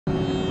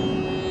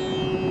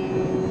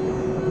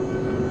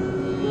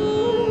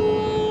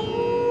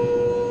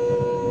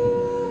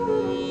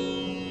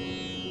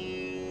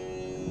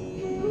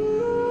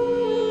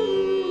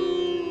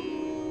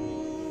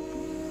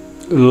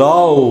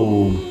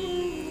love.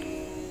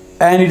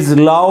 And it's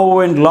love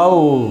and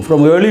love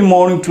from early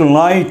morning to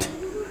night.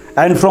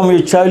 And from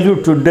your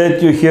childhood to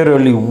death, you hear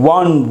only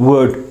one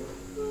word,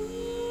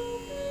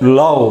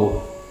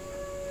 love.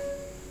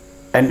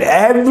 And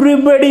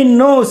everybody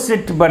knows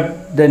it,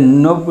 but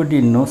then nobody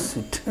knows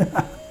it.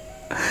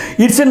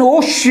 It's an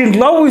ocean.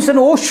 Love is an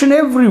ocean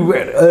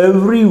everywhere.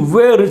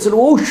 Everywhere it's an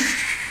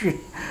ocean.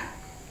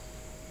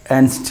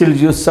 And still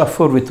you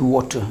suffer with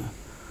water.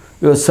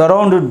 You are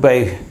surrounded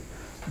by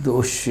the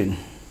ocean.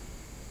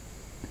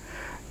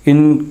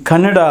 In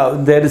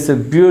Kannada, there is a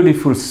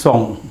beautiful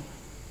song.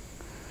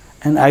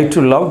 And I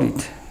too loved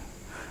it.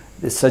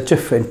 It's such a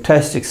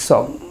fantastic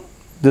song.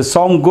 The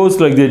song goes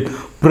like that.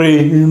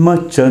 Prema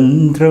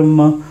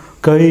Chandrama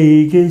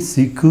Kaige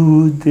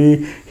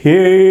Sikude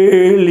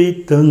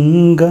Heli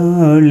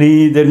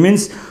Tangali. That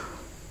means,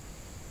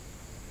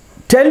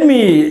 tell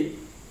me,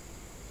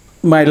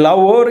 my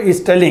lover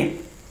is telling.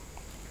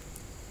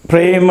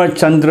 Prema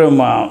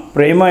Chandrama.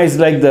 Prema is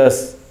like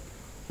the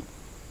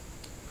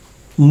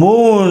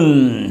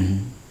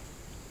moon.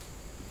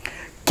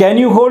 Can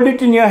you hold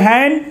it in your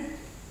hand?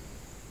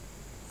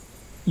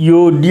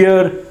 You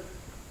dear,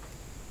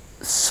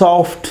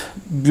 soft,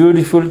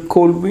 beautiful,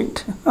 cold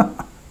wind.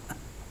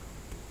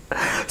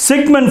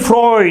 Sigmund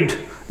Freud,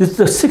 this is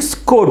the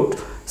 6th quote,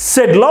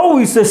 said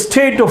love is a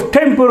state of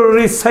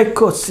temporary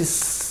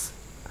psychosis.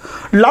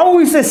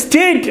 Love is a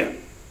state,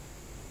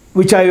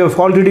 which I have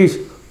already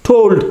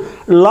told.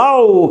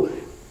 Love,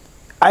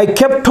 I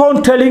kept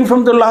on telling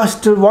from the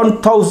last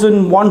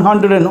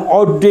 1100 and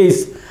odd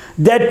days,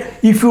 that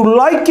if you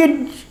like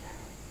it,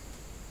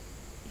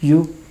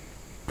 you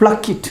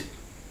pluck it.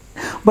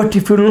 But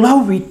if you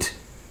love it,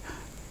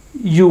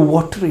 you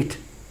water it.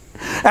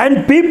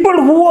 And people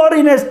who are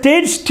in a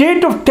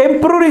state of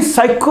temporary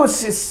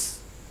psychosis,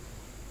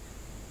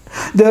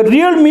 the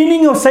real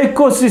meaning of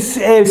psychosis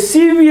is a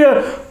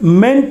severe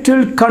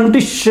mental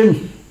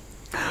condition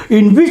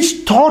in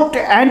which thought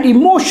and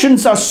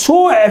emotions are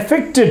so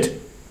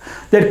affected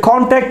that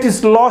contact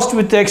is lost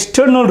with the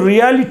external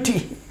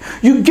reality.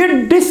 You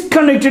get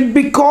disconnected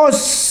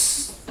because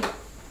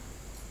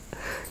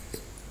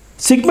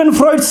Sigmund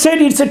Freud said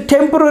it's a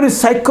temporary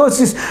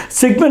psychosis.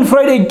 Sigmund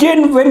Freud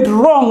again went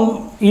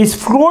wrong. He's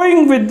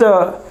flowing with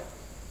the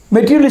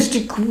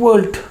materialistic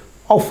world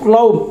of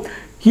love.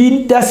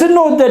 He doesn't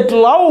know that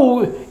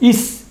love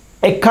is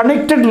a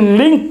connected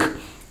link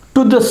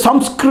to the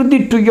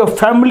Samskriti, to your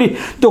family.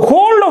 The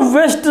whole of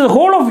West, the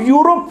whole of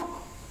Europe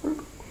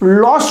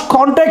lost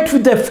contact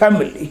with their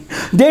family.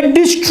 They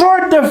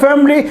destroyed their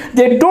family.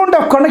 They don't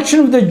have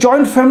connection with the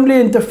joint family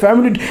and the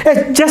family.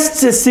 It's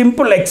just a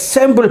simple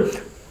example.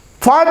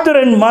 Father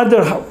and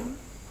mother,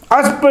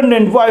 husband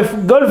and wife,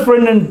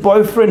 girlfriend and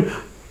boyfriend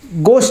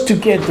goes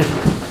together.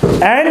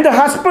 And the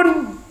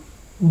husband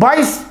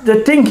buys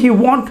the thing he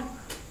wants.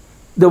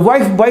 The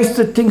wife buys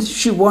the things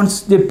she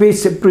wants. They pay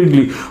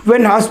separately.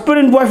 When husband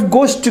and wife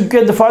goes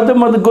together, father and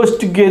mother goes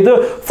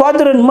together,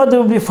 father and mother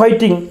will be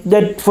fighting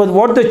that for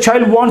what the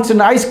child wants,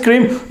 an ice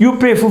cream, you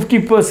pay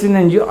 50%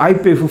 and I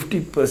pay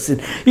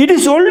 50%. It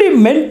is only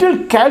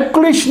mental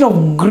calculation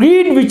of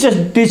greed which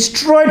has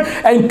destroyed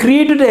and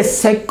created a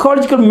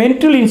psychological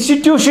mental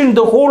institution in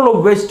the whole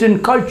of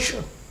Western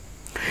culture.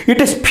 It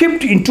has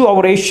peeped into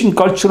our Asian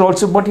culture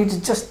also, but it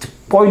is just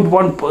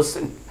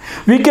 0.1%.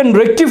 We can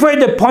rectify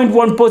the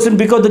 0.1%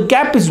 because the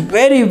gap is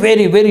very,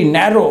 very, very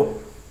narrow.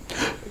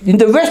 In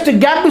the West, the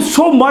gap is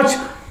so much.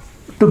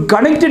 To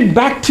connect it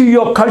back to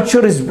your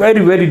culture is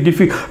very, very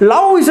difficult.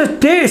 Love is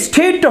a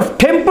state of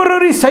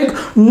temporary psycho.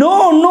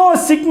 No,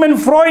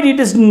 Sigmund Freud, it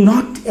is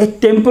not a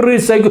temporary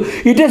psycho.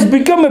 It has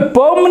become a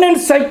permanent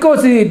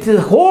psychosis.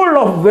 The whole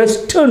of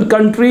Western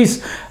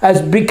countries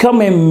has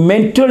become a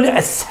mental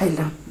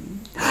asylum.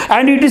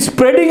 And it is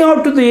spreading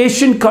out to the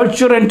Asian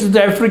culture and to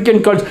the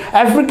African culture.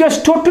 Africa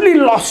is totally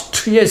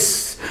lost,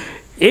 yes.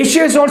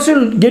 Asia is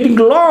also getting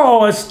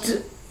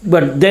lost.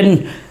 But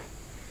then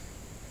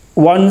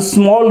one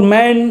small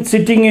man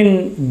sitting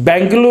in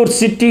Bangalore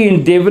city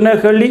in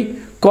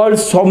Devanahalli called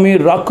Swami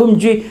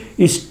Rakumjee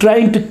is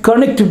trying to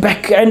connect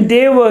back. And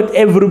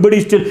everybody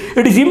still,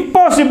 it is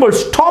impossible.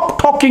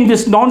 Stop talking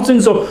this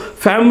nonsense of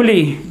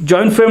family,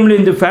 joint family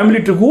and the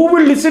family. Who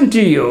will listen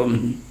to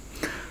you?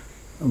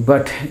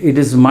 But it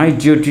is my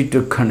duty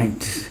to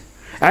connect.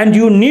 And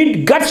you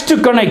need guts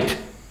to connect.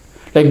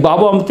 Like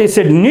Baba Amte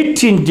said,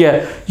 knit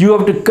India. You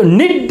have to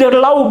knit the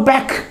love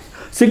back.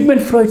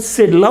 Sigmund Freud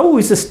said love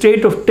is a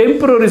state of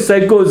temporary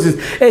psychosis,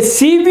 a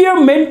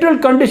severe mental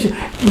condition.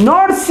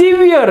 Not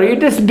severe,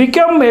 it has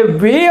become a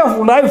way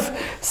of life.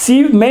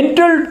 See,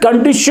 mental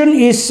condition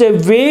is a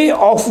way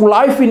of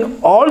life in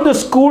all the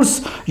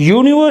schools,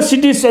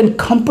 universities and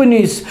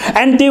companies.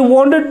 And they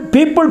wanted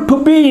people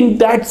to be in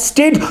that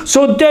state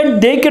so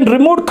that they can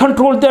remote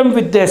control them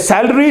with their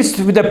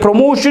salaries, with their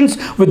promotions,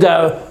 with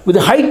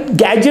the high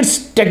gadgets,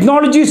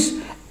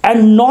 technologies,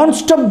 and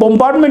non-stop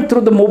bombardment through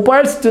the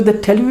mobiles to the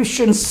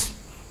televisions.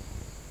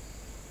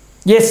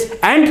 Yes,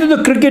 and to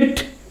the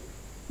cricket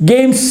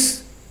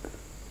games.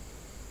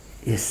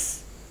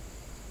 Yes,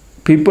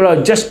 people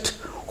are just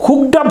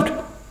hooked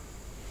up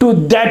to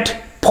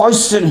that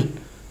poison,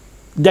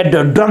 that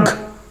drug,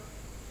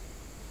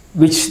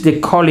 which they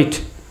call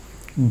it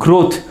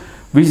growth,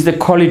 which they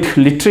call it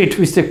literate,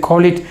 which they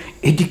call it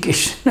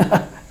education.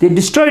 They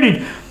destroyed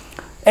it.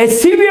 A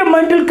severe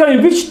mental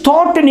condition which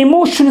thought and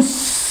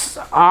emotions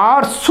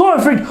are so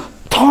affected.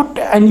 Thought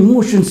and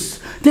emotions.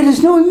 There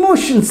is no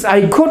emotions.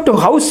 I go to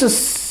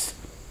houses.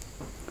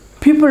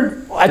 People,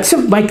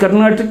 except my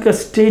Karnataka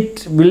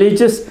state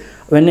villages,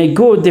 when I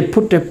go, they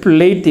put a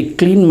plate, they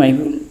clean my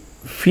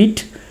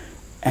feet,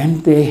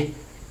 and they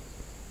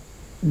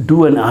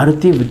do an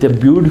arati with a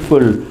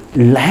beautiful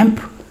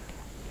lamp,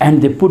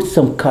 and they put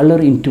some color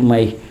into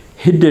my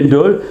head and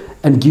all,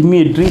 and give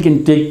me a drink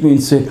and take me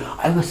inside.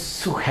 I was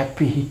so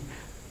happy,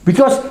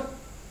 because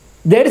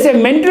there is a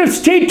mental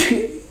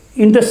state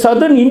in the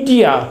southern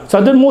India,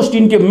 southernmost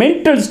India,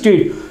 mental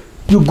state.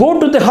 You go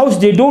to the house,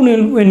 they don't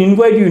even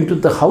invite you into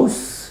the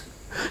house.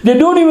 They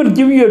don't even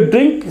give you a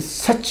drink.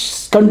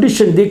 Such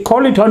condition, they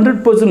call it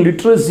 100%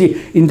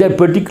 literacy in that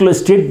particular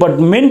state, but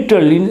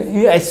mental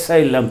in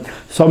asylum.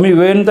 Swami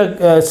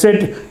Rakumjee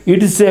said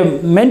it is a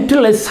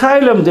mental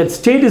asylum. That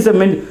state is a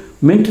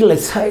mental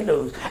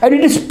asylum, and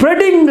it is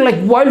spreading like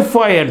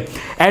wildfire.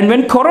 And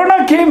when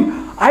Corona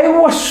came, I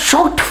was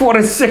shocked for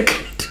a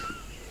second.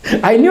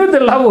 I knew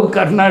the love of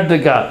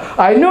Karnataka.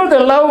 I know the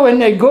love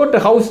when I go to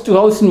house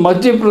in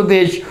Madhya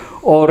Pradesh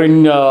or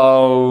in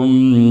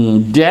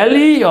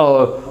Delhi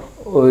or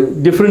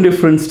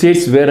different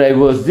states where I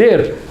was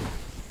there.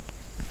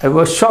 I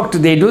was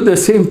shocked. They do the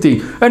same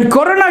thing. When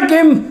Corona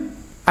came,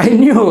 I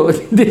knew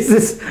this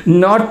is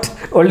not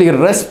only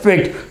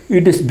respect.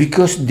 It is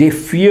because they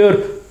fear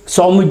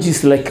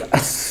Swamijis like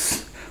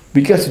us.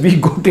 Because we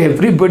go to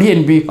everybody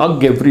and we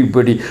hug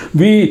everybody.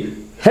 We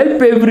help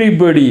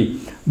everybody.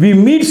 We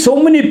meet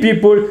so many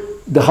people.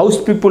 The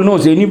house people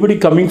knows anybody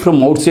coming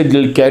from outside,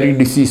 they'll carry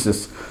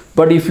diseases.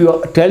 But if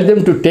you tell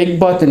them to take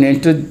bath and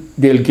enter,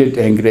 they'll get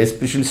angry,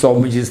 especially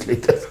Swamijis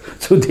like that.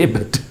 So they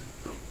better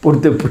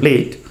put the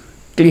plate,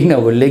 clean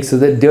our legs so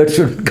that dirt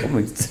shouldn't come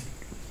inside.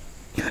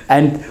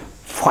 And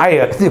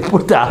fire, they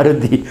put the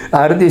arati.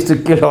 Arati is to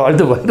kill all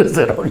the virus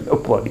around your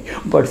body.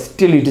 But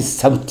still it is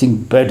something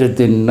better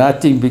than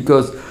nothing,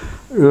 because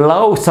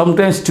love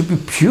sometimes to be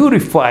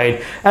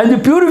purified, and the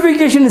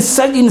purification is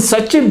in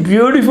such a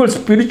beautiful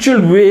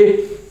spiritual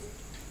way.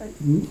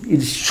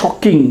 It's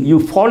shocking.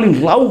 You fall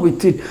in love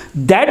with it.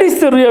 That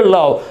is the real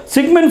love.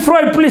 Sigmund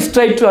Freud, please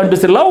try to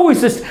understand. Love is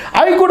just,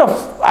 I could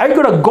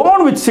have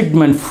gone with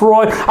Sigmund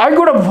Freud. I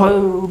could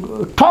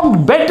have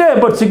talked better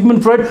about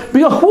Sigmund Freud,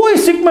 because who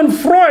is Sigmund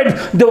Freud?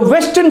 The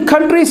Western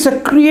countries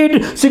have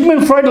created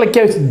Sigmund Freud like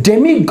a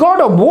demigod,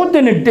 or more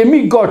than a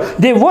demigod.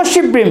 They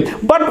worship him.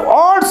 But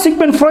all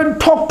Sigmund Freud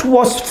talked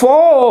was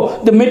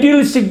for the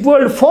materialistic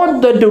world,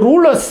 for the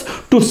rulers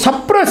to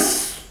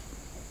suppress,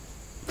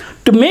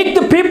 to make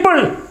the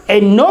people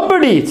a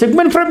nobody.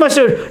 Sigmund Freud must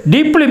have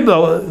deeply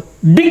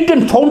digged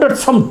and found out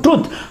some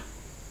truth.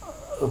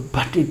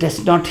 But it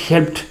has not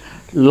helped.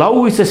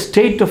 Love is a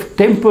state of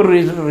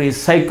temporary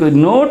cycle,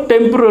 no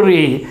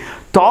temporary.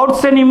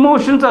 Thoughts and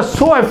emotions are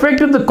so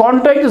affected, the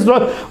contact is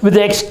not with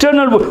the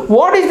external world.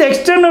 What is the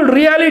external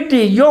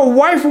reality? Your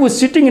wife who is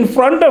sitting in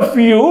front of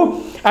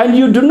you, and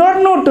you do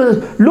not know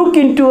to look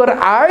into her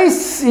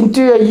eyes,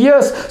 into her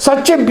ears,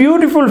 such a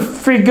beautiful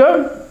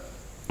figure.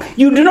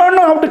 You do not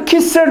know how to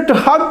kiss her, to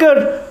hug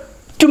her,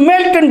 to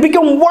melt and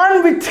become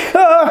one with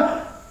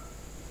her.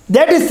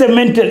 That is the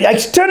mental.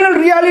 External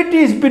reality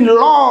has been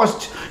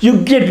lost.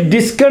 You get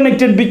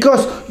disconnected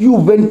because you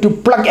went to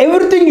plug.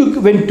 Everything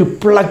you went to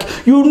plug.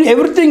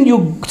 Everything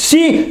you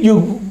see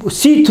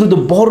through the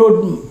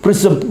borrowed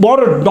prism,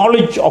 borrowed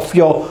knowledge of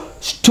your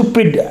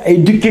stupid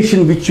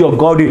education which you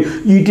got.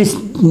 It is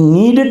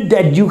needed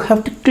that you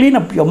have to clean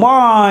up your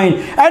mind.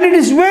 And it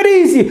is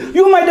very easy.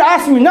 You might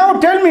ask me, now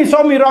tell me,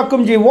 Swami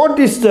Rakumjee, what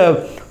is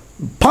the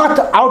path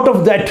out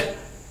of that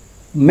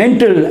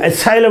mental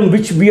asylum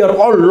which we are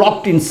all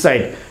locked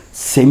inside?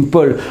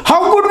 Simple.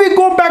 How could we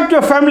go back to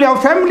a family? Our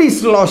family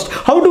is lost.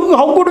 How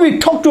could we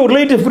talk to our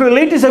relatives?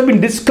 Relatives have been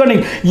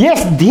disconnected.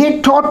 Yes,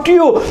 they taught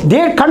you.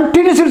 They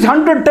continuously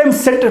 100 times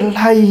said a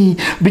lie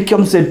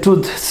becomes a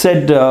truth,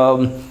 said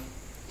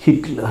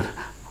Hitler.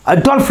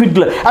 Adolf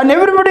Hitler. And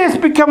everybody has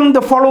become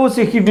the followers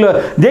of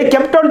Hitler. They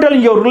kept on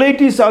telling your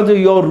relatives are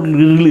your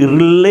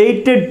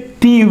related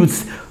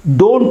thieves.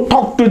 Don't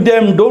talk to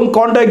them. Don't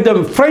contact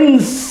them.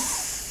 Friends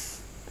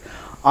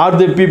are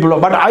the people.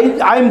 But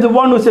I am the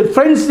one who said,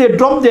 friends, they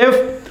drop the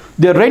F,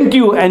 they rent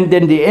you, and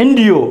then they end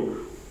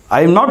you.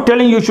 I am not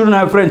telling you shouldn't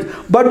have friends,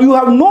 but you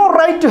have no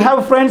right to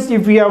have friends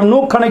if you have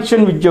no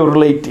connection with your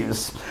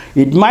relatives.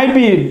 It might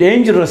be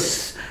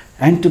dangerous,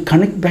 and to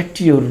connect back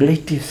to your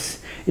relatives,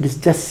 it is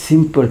just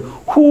simple.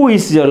 Who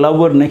is your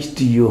lover next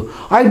to you?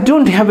 I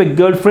don't have a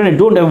girlfriend, I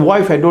don't have a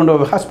wife, I don't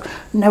have a husband.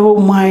 Never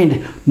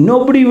mind.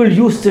 Nobody will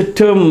use the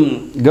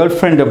term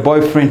girlfriend or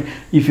boyfriend.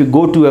 If you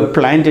go to a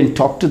plant and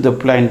talk to the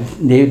plant,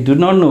 they do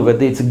not know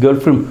whether it's a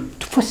girlfriend.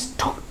 First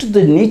talk to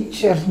the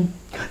nature.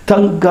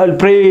 Tangal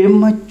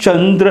Prema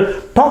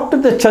Chandra. Talk to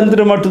the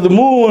Chandrama, to the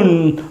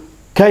moon.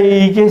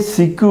 Kaige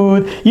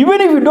sikud.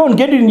 Even if you don't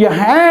get it in your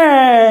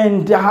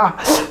hand,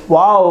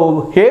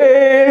 wow,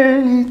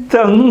 hey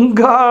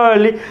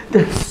tangali,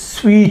 the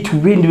sweet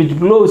wind which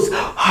blows,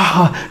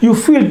 you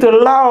feel the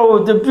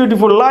love, the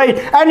beautiful light.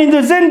 And in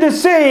the Zen they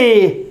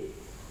say,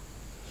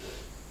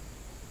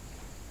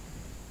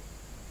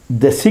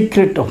 the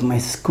secret of my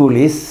school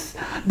is,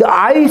 the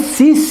eye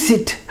sees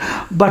it,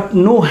 but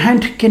no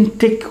hand can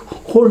take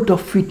hold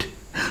of it.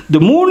 The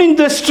moon in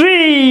the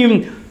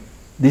stream,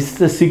 this is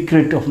the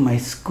secret of my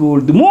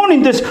school. The moon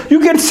in this, you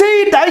can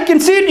see it, I can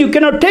see it, you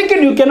cannot take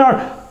it, you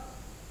cannot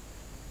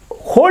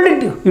hold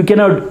it, you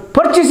cannot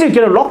purchase it, you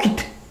cannot lock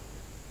it.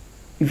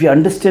 If you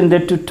understand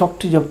that, to talk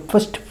to your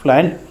first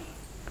plant,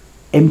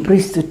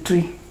 embrace the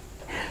tree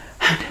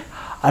and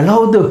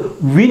allow the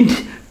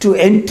wind to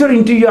enter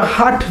into your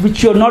heart,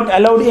 which you are not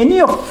allowed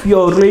any of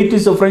your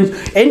relatives or friends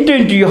enter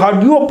into your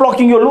heart. You are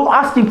blocking, you are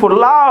asking for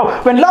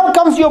love. When love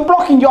comes, you are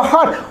blocking your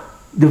heart.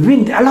 The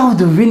wind, allow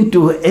the wind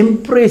to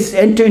embrace,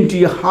 enter into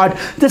your heart.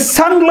 The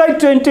sunlight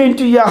to enter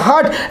into your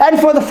heart.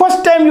 And for the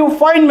first time you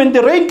find when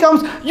the rain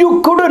comes,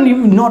 you couldn't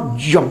even, not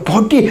your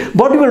body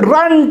will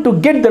run to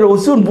get the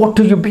ozone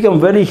water. You become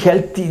very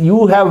healthy.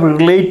 You have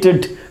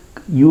related,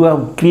 you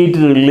have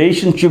created a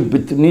relationship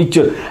with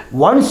nature.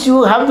 Once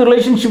you have the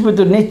relationship with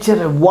the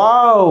nature,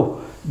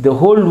 wow, the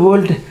whole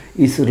world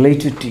is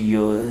related to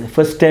you.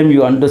 First time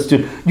you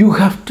understood, you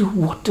have to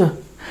water.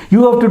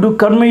 You have to do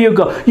karma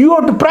yoga. You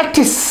have to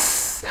practice.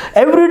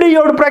 Every day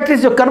you have to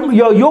practice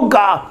your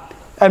yoga.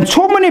 And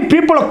so many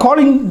people are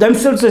calling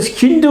themselves as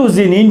Hindus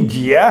in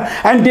India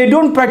and they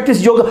don't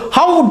practice yoga.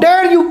 How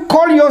dare you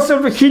call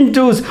yourself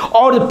Hindus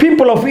or the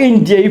people of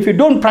India if you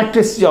don't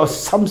practice your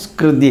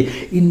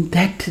Samskriti? In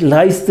that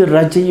lies the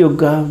Raja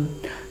Yoga,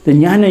 the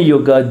Jnana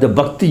Yoga, the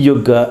Bhakti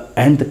Yoga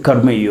and the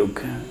Karma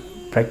Yoga.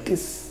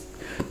 Practice.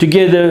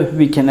 Together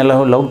we can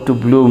allow love to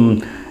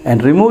bloom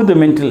and remove the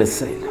mental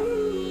asylum.